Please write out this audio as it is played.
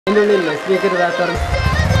speaker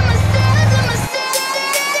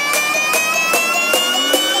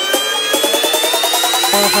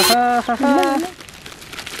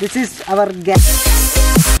This is our guest.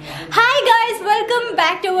 Hi guys, welcome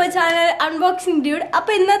back to our channel Unboxing Dude.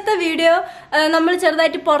 അപ്പോൾ ഇന്നത്തെ video നമ്മൾ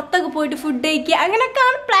ചെറുതായിട്ട് പുറത്തൊക്കെ പോയിട്ട് ഫുഡ് കഴിക്കുക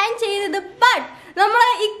അങ്ങനെയൊക്കെയാണ് പ്ലാൻ ചെയ്തത്. ബട്ട് നമ്മളെ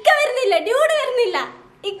ഇക്ക വരുന്നില്ല, ഡ്യൂഡ് വരുന്നില്ല.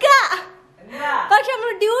 ഇക്ക പക്ഷെ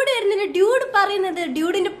നമ്മൾ ഡ്യൂഡ് വരുന്നില്ല. ഡ്യൂഡ് പറയുന്നത്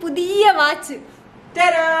ഡ്യൂഡിന്റെ പുതിയ വാച്ച്.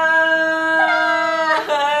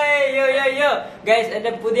 Guys,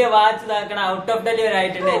 എന്റെ പുതിയ വാച്ച് ഇതാക്കണം. ഔട്ട് ഓഫ് ഡെലിവറി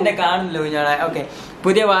ആയിട്ടുണ്ട്. എന്നെ കാണില്ലോ ഞാൻ. ഓക്കെ,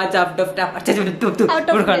 പുതിയ വാച്ച്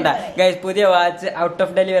ഗൈസ്, പുതിയ വാച്ച് ഔട്ട്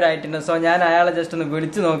ഓഫ് ഡെലിവറി ആയിട്ടുണ്ട്. സോ ഞാൻ അയാളെ ജസ്റ്റ് ഒന്ന്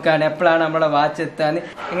വിളിച്ചു നോക്കാണ് എപ്പോഴാണ് നമ്മളെ വാച്ച് എത്താന്ന്.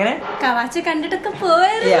 എങ്ങനെ വാച്ച് കണ്ടിട്ടൊക്കെ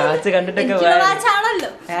പോയത്? വാച്ച് കണ്ടിട്ടൊക്കെ എനിക്കുള്ള വാച്ച്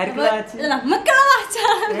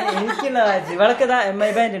ഇവളൊക്കെ MI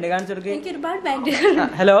ബാൻഡ് ഉണ്ട്, കാണിച്ചു കൊടുക്കുക.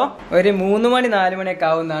 ഹലോ, ഒരു 3 മണി 4 മണിയൊക്കെ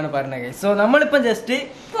ആവുന്നാണ് പറഞ്ഞത്. സോ നമ്മളിപ്പം ജസ്റ്റ്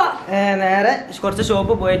നേരെ കുറച്ച്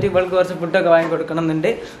ഷോപ്പ് പോയിട്ട് ഇവൾക്ക് കുറച്ച് ഫുഡൊക്കെ വാങ്ങി കൊടുക്കണം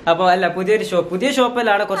എന്നുണ്ട്. അപ്പൊ അല്ല, പുതിയ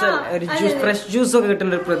ഷോപ്പിലാണ് കുറച്ച് ഫ്രഷ് ജ്യൂസ് ഒക്കെ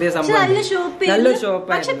കിട്ടുന്ന ഒരു പ്രത്യേക സംഭവം. നല്ലൊരു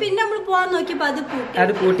ഷോപ്പാണ്.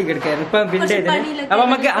 അത് പൂട്ടി കിടക്കായിരുന്നു. ഇപ്പൊ ബിൽഡ് ചെയ്തിട്ട് അപ്പൊ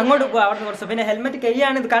നമുക്ക് അങ്ങോട്ട് പോവാം. അവിടെ കുറച്ച് പിന്നെ ഹെൽമെറ്റ്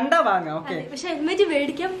കൈയാണ് ഇത് കണ്ടാ വാങ്ങാം. ഓക്കെ,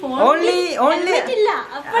 ഓൺലി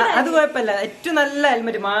അത് കുഴപ്പമില്ല. ഏറ്റവും നല്ല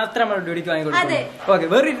ഹെൽമെറ്റ് മാത്രം നമ്മൾ ഡ്യൂഡിക്ക് വാങ്ങി കൊടുക്കാം. ഓക്കെ,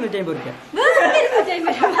 വേറെ 250 രൂപ.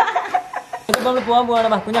 നമ്മള് പോവാൻ പോവാണ്.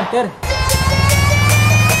 കുഞ്ഞാ കേറ്.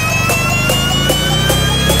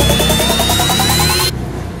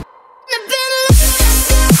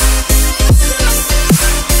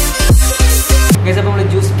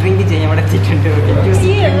 ജ്യൂസ് ഡ്രിങ്ക് ചെയ്യാൻ ഇവിടെ എത്തിയിട്ടുണ്ട്.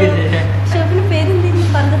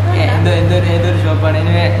 ഏതൊരു ഷോപ്പാണ്.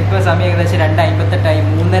 ഇപ്പൊ സമയം ഏകദേശം 2:58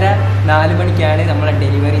 3:30-4 മണിക്കാണ് നമ്മളെ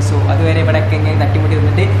ഡെലിവറി. സോ അതുവരെ ഇവിടെ ഒക്കെ ഇങ്ങനെ തട്ടിമുട്ടി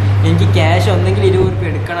വന്നിട്ട് എനിക്ക് ക്യാഷ് ഒന്നെങ്കിൽ 20 രൂപ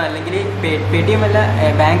എടുക്കണം, അല്ലെങ്കിൽ പേടിഎം അല്ല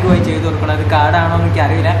ബാങ്ക് പോയി ചെയ്ത് കൊടുക്കണം. അത് കാർഡാണോ എന്ന് എനിക്ക്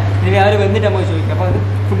അറിയില്ല. ഇനി അവർ വന്നിട്ട് നമുക്ക് ചോദിക്കാം. അപ്പൊ അത്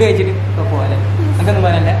ഫുഡ് കഴിച്ചിട്ട് പോകാല്ലേ? നമുക്കൊന്നും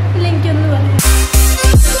പറയാനല്ല.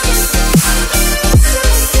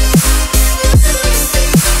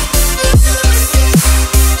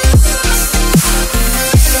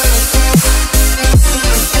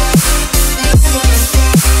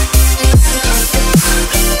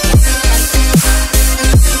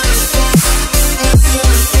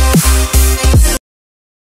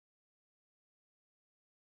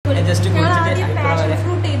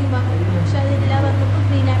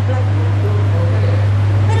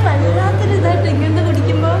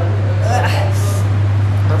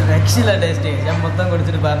 ഞാൻ മൊത്തം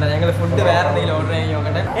കുടിച്ചിട്ട് പറഞ്ഞ ഞങ്ങൾ ഫുഡ് വേറെ എന്തെങ്കിലും ഓർഡർ ചെയ്യാൻ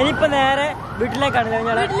നോക്കട്ടെ. ഇനിയിപ്പോ നേരെ വീട്ടിലേക്കാണ്.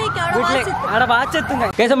 അവിടെ വാച്ച് എത്തും.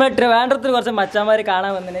 നമ്മൾ ട്രിവാൻഡ്രത്തിൽ കുറച്ച് മച്ചാന്മാര്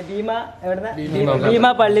കാണാൻ വന്നേ. ഭീമ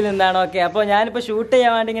പള്ളിയിൽ നിന്നാണ്. ഓക്കെ, അപ്പൊ ഞാനിപ്പോ ഷൂട്ട്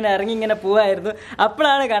ചെയ്യാൻ വേണ്ടി ഇങ്ങനെ ഇറങ്ങി ഇങ്ങനെ പോവായിരുന്നു.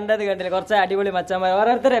 അപ്പോഴാണ് കണ്ടില്ല കുറച്ച് അടിപൊളി മച്ചാന്മാർ.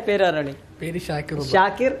 ഓരോരുത്തരുടെ പേര് പറഞ്ഞോളി.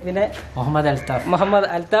 ഷാക്കിർ, പിന്നെ മുഹമ്മദ്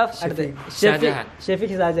അൽത്താഫ്, അടുത്ത്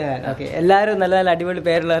ഷെഫീഖ് ഷാജഹാൻ. ഓക്കെ, എല്ലാവരും നല്ല നല്ല അടിപൊളി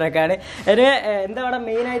പേരുള്ളവരൊക്കെയാണ്. എന്താ അവിടെ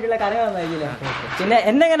മെയിൻ ആയിട്ടുള്ള കഥകളൊന്നായില്ല. പിന്നെ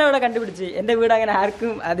എന്നെങ്ങനെ അവിടെ കണ്ടുപിടിച്ച്? എന്റെ വീട് അങ്ങനെ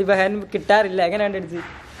ആർക്കും അതിബഹൻ കിട്ടാറില്ല. എങ്ങനെ കണ്ടുപിടിച്ച്?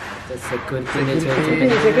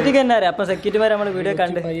 സെക്യൂരിറ്റിക്ക് തന്നെ അറിയാം. അപ്പൊ സെക്യൂരിറ്റിമാർ നമ്മള് വീഡിയോ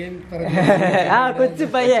കണ്ട് ആ കൊച്ചു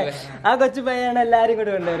പയ്യാണ് എല്ലാരും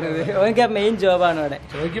കൂടെ കൊണ്ടുവരുന്നത്. ഓനിക്ക് മെയിൻ ജോബാണ് അവിടെ.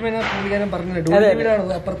 അതെ,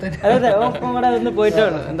 ഓടെ ഒന്ന് പോയിട്ടേ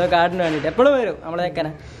ഉള്ളൂ എന്തോ കാർഡിന് വേണ്ടിട്ട്. എപ്പോഴും വരും നമ്മളെ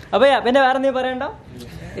നിൽക്കാനാ. അപ്പൊ പിന്നെ വേറെ നീ പറയണ്ടോ?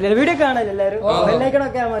 ഇല്ല, വീഡിയോ കാണാല്ലോ എല്ലാരും.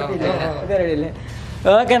 ബെല്ലൈക്കണൊക്കെ അമർത്തിയില്ലേ? ഒക്കെ റെഡിയല്ലേ?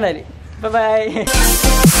 ഓക്കെ, എന്നാല് ബൈ.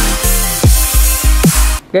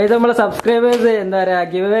 ഗൈസ്, നമ്മളെ സബ്സ്ക്രൈബേഴ്സ് എന്താ പറയാ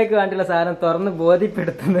ഗിവ് അവേക്ക് വേണ്ടിയുള്ള സാധനം തുറന്ന്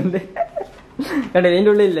ബോധ്യപ്പെടുത്തുന്നുണ്ട്. കണ്ടില്ലേ?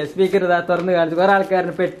 ഇതിൻ്റെ ഉള്ളിലില്ലേ സ്പീക്കർ ഇതാ തുറന്ന് കാണിച്ചു. കുറെ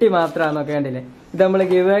ആൾക്കാരുടെ പെട്ടി മാത്രമാണെന്നൊക്കെ കണ്ടില്ലേ? ഇത് നമ്മൾ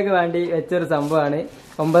ഗിവ് അവേക്ക് വേണ്ടി വെച്ചൊരു സംഭവമാണ്.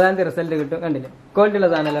 9ാം തീയതി റിസൾട്ട് കിട്ടും. കണ്ടില്ലേ? ക്വാളിറ്റി ഉള്ള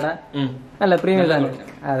സാധനം അല്ലടാ, അല്ല പ്രീമിയം സാധനം.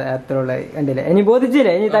 അതെ, അത്ര ഉള്ള. കണ്ടില്ലേ? ഇനി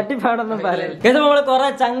ബോധിച്ചില്ലേ? ഇനി തട്ടിപ്പാടൊന്നും പറയും. നമ്മള് കുറെ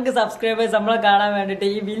ചങ്ക് സബ്സ്ക്രൈബേഴ്സ് നമ്മളെ കാണാൻ വേണ്ടിട്ട്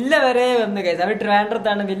ഈ വില്ല വരെ വന്ന് കഴിച്ചു. അവർ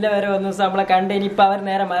ട്രിവാൻഡ്രത്താണ്, വില്ല വരെ വന്നു. നമ്മളെ കണ്ട് ഇനിയിപ്പോ അവർ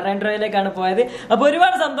നേരെ മറൈൻ ഡ്രൈവിലേക്കാണ് പോയത്. അപ്പൊ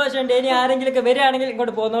ഒരുപാട് സന്തോഷമുണ്ട്. ഇനി ആരെങ്കിലും ഒക്കെ വരികയാണെങ്കിൽ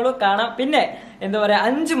ഇങ്ങോട്ട് പോകുന്നോളൂ, കാണാം. പിന്നെ എന്താ പറയാ,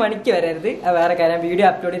 5 മണിക്ക് വരരുത്. വേറെ കാര്യം, വീഡിയോ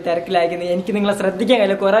അപ്ലോഡ് ചെയ്ത് തിരക്കിലായിരിക്കുന്നത്. എനിക്ക് നിങ്ങളെ ശ്രദ്ധിക്കാൻ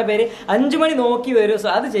കഴിയില്ല. കുറെ പേര് 5 മണി നോക്കി വരും. സോ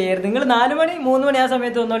അത് ചെയ്യരുത്. നിങ്ങൾ 4 മണി 3 മണി ആ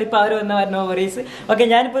സമയത്ത് വന്നോളൂ. ഇപ്പൊ അവർ വന്ന നോ വറീസ്. ഓക്കെ,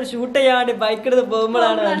 ഞാനിപ്പോ ഷൂട്ട് ചെയ്യാൻ വേണ്ടി ബൈക്ക് എടുത്ത്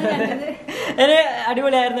പോകുമ്പോഴാണ് എന്നെ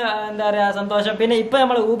അടിപൊളിയായിരുന്നു. എന്താ പറയാ, സന്തോഷം. പിന്നെ ഇപ്പൊ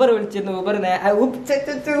നമ്മൾ ഊബർ വിളിച്ചിരുന്നു. ഊബറല്ല,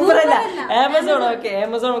 ആമസോൺ. ഓക്കെ,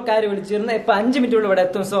 ആമസോൺക്കാർ വിളിച്ചിരുന്നു. ഇപ്പൊ 5 മിനിറ്റുള്ള ഇവിടെ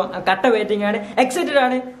എത്തും. സോ കട്ട വെയിറ്റിംഗ് ആണ്, എക്സൈറ്റഡ്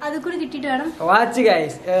ആണ്. അത് കൂടി കിട്ടിയിട്ട് വേണം വാച്ച്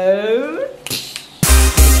ഗൈസ്.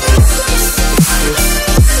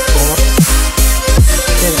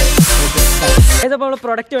 അപ്പോൾ നമ്മൾ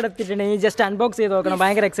പ്രൊഡക്റ്റ് എടുത്തിട്ടുണ്ട്. ഈ ജസ്റ്റ് അൺബോക്സ് ചെയ്ത് നോക്കണം.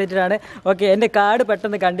 ഭയങ്കര എക്സൈറ്റഡ് ആണ്. ഓക്കെ, എൻ്റെ കാർഡ്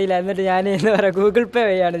പെട്ടെന്ന് കണ്ടില്ല. എന്നിട്ട് ഞാൻ എന്താ പറയുക ഗൂഗിൾ പേ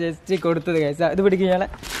വഴിയാണ് ജസ്റ്റ് കൊടുത്തത് ഗൈസ്. ഇത് പിടിക്കുകയാണ്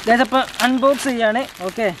ഗൈസ്. അപ്പം അൺബോക്സ് ചെയ്യാണ്.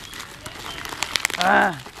 Okay,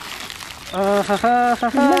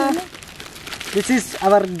 this is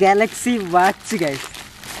our Galaxy watch guys.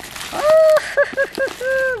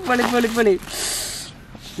 പൊളി പൊളി പൊളി.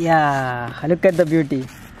 യാ ലുക്ക് അറ്റ് ദ ബ്യൂട്ടി.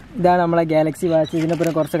 ഇതാണ് നമ്മളെ ഗാലക്സി വാച്ച്.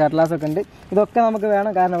 ഇതിനൊപ്പം കുറച്ച് കടലാസൊക്കെ ഉണ്ട്. ഇതൊക്കെ നമുക്ക്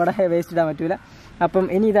വേണം, കാരണം ഇവിടെ വേസ്റ്റ് ഇടാൻ പറ്റൂല. അപ്പം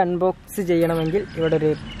ഇനി ഇത് അൺബോക്സ് ചെയ്യണമെങ്കിൽ ഇവിടെ ഒരു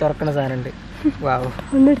തുറക്കണ സാധനം ഉണ്ട്. വാവ്,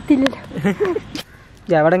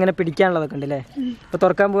 അവിടെ ഇങ്ങനെ പിടിക്കാനുള്ളതൊക്കെ ഉണ്ട് അല്ലേ? അപ്പോൾ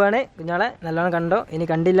തുറക്കാൻ പോവാണ്. കുഞ്ഞാളെ നല്ലോണം കണ്ടോ, ഇനി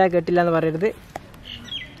കണ്ടില്ല കേട്ടില്ല എന്ന് പറയരുത്.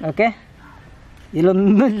 ഓക്കെ,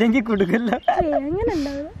 ഇതിലൊന്നും ഇല്ലെങ്കിൽ കൊടുക്കല്ല.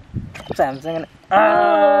 സാംസങ്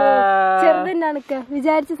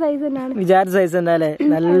വിചാരിച്ച സൈസ് എന്താ അല്ലേ?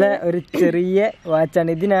 നല്ല ഒരു ചെറിയ വാച്ചാണ്.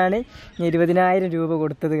 ഇതിനാണ് 20,000 രൂപ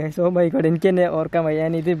കൊടുത്തത്. സോമായിക്കോട്ടെ, എനിക്ക് തന്നെ ഓർക്കാൻ വയ്യ.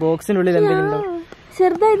 ഞാൻ ഇത് ബോക്സിനുള്ളിൽ എന്തെങ്കിലും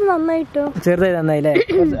ചെറുതായിട്ട് നന്നായില്ലേ?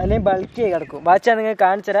 അല്ലെങ്കിൽ ബൾക്കി കിടക്കും. വാച്ചാണ് നിങ്ങൾ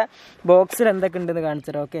കാണിച്ചരാ. ബോക്സിൽ എന്തൊക്കെ ഉണ്ടെന്ന്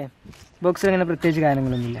കാണിച്ചരാ. ഓക്കെ, ബോക്സിൽ അങ്ങനെ പ്രത്യേകിച്ച്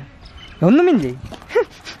കാര്യങ്ങളൊന്നുമില്ല, ഒന്നുമില്ലേ.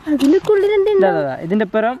 ഇതിന്റെ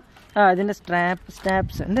അപ്പുറം ഇതിന്റെ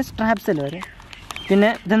സ്ട്രാപ്സ് അല്ലേ വരെ. പിന്നെ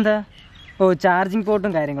ഇതെന്താ, ചാർജിങ്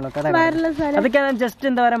പോർട്ടും കാര്യങ്ങളൊക്കെ. അതൊക്കെ ജസ്റ്റ്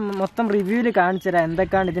എന്താ പറയുക, മൊത്തം റിവ്യൂവിൽ കാണിച്ചു തരാം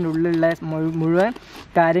എന്തൊക്കെയാണ് ഇതിൻ്റെ ഉള്ളിലുള്ള മുഴുവൻ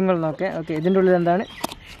കാര്യങ്ങളെന്നൊക്കെ. ഓക്കെ, ഇതിൻ്റെ ഉള്ളിൽ എന്താണ്,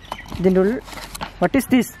 ഇതിൻ്റെ ഉള്ളിൽ വാട്ട് ഈസ്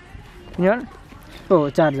ദിസ്? ഞാൻ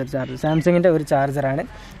ചാർജർ സാംസങ്ങിൻ്റെ ഒരു ചാർജറാണ്.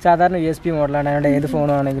 സാധാരണ USB മോഡലാണ്. അതുകൊണ്ട് ഏത്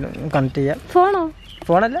ഫോണും ആണെങ്കിലും കണക്ട് ചെയ്യാം.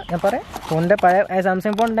 ഫോണല്ല ഞാൻ പറയാം, ഫോണിൻ്റെ പഴയ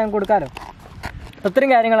സാംസങ് ഫോൺ ഞാൻ കൊടുക്കാമല്ലോ.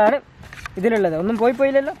 അത്രയും കാര്യങ്ങളാണ് ഇതിലുള്ളത്. ഒന്നും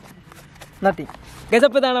പോയില്ലല്ലോ, നത്തിങ്.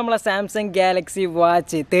 ഗസപ്പ് ഇതാണ് നമ്മളെ സാംസങ് ഗാലക്സി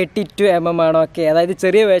വാച്ച്. 32mm ആണ്. ഓക്കെ, അതായത്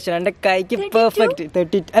ചെറിയ വേർഷൻ. എൻ്റെ കൈക്ക് പെർഫെക്റ്റ്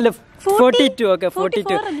 42. ഓക്കെ,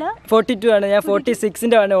 42 ആണ്. ഞാൻ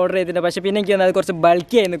 46ൻ്റെ ആണ് ഓർഡർ ചെയ്തിട്ടുണ്ട്. പക്ഷേ പിന്നെ എനിക്ക് അത് കുറച്ച്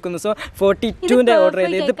ബൾക്കി ആയി നിൽക്കുന്നു. സോ 42ൻ്റെ ഓർഡർ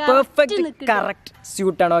ചെയ്ത്. ഇത് പെർഫെക്റ്റ് കറക്റ്റ്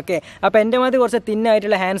സ്യൂട്ടാണ്. ഓക്കെ, അപ്പോൾ എൻ്റെ മാതിരി കുറച്ച്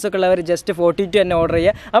തിന്നായിട്ടുള്ള ഹാൻഡ്സ് ഒക്കെ ഉള്ളവർ ജസ്റ്റ് 42 തന്നെ ഓർഡർ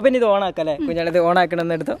ചെയ്യുക. അപ്പോൾ ഇനി ഇത് ഓണാക്കാം അല്ലേ? കുഞ്ഞാളിത്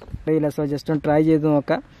ഓണാക്കണമെന്ന് എടുത്തോ. അറിയില്ല, സോ ജസ്റ്റ് ഒന്ന് ട്രൈ ചെയ്ത്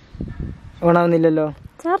നോക്കാം. ഓണാവുന്നില്ലല്ലോ.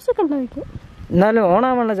 എന്നാലും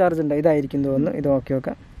ഓണാവാനുള്ള ചാർജ് ഉണ്ടോ? ഇതായിരിക്കും തോന്നുന്നു. ഇത് ഓക്കെ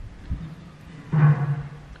നോക്കാം.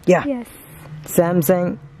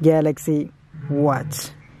 Samsung Galaxy watch.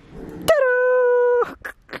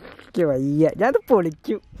 വയ്യ, ഞാനത്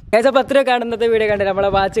പൊളിക്കും. പത്ര കാണുന്നത് വീഡിയോ കണ്ടില്ല. നമ്മളെ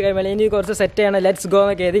വാച്ച് കഴിയുമ്പോൾ ഇനി കുറച്ച് സെറ്റ് ചെയ്യണം. ലെറ്റ്സ് ഗോ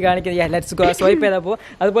എന്നൊക്കെ എഴുതി കാണിക്കുന്നത്. ലെറ്റ്സ് ഗോ സ്വൈപ്പ് ചെയ്തപ്പോൾ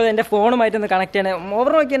അതുപോലെ എൻ്റെ ഫോണുമായിട്ടൊന്ന് കണക്ട് ചെയ്യണം.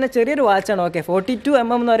 ഓവർ നോക്കി തന്നെ ചെറിയൊരു വാച്ചാണ്. ഓക്കെ,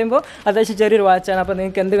 42mm എന്ന് പറയുമ്പോൾ അത്യാവശ്യം ചെറിയൊരു വാച്ചാണ്. അപ്പോൾ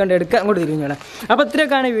നിങ്ങൾക്ക് എന്ത് കണ്ട് എടുക്കുക അങ്ങോട്ട് തിരിഞ്ഞാണ്. അപ്പോൾ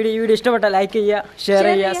ഇത്രയൊക്കെയാണ് വീഡിയോ ഇഷ്ടപ്പെട്ടാൽ ലൈക്ക് ചെയ്യുക, ഷെയർ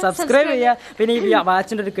ചെയ്യുക, സബ്സ്ക്രൈബ് ചെയ്യുക. പിന്നെ ഈ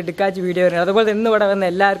വാച്ചിൻ്റെ ഒരു കിടക്കാച്ച് വീഡിയോ വരുന്നത്. അതുപോലെ ഇന്ന് ഇവിടെ വന്ന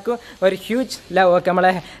എല്ലാവർക്കും ഒരു ഹ്യൂജ് ലവ്. ഓക്കെ,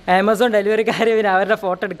 നമ്മളെ ആമസോൺ ഡെലിവറിക്കാർ പിന്നെ അവരുടെ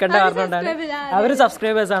ഫോട്ടോ എടുക്കേണ്ട കാരണമുണ്ടാണ്. അവർ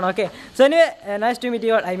സബ്സ്ക്രൈബേഴ്സാണ്. ഓക്കെ, സോ ഇനി nice to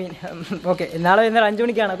meet you all. I mean okay, നാളെ വൈകുന്നേരം 5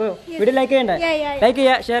 മണിക്കാണ്. അപ്പോൾ വീഡിയോ ലൈക്ക് ചെയ്യണ്ടേ? ലൈക്ക്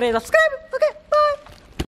ചെയ്യുക, ഷെയർ ചെയ്യുക, സബ്സ്ക്രൈബ്.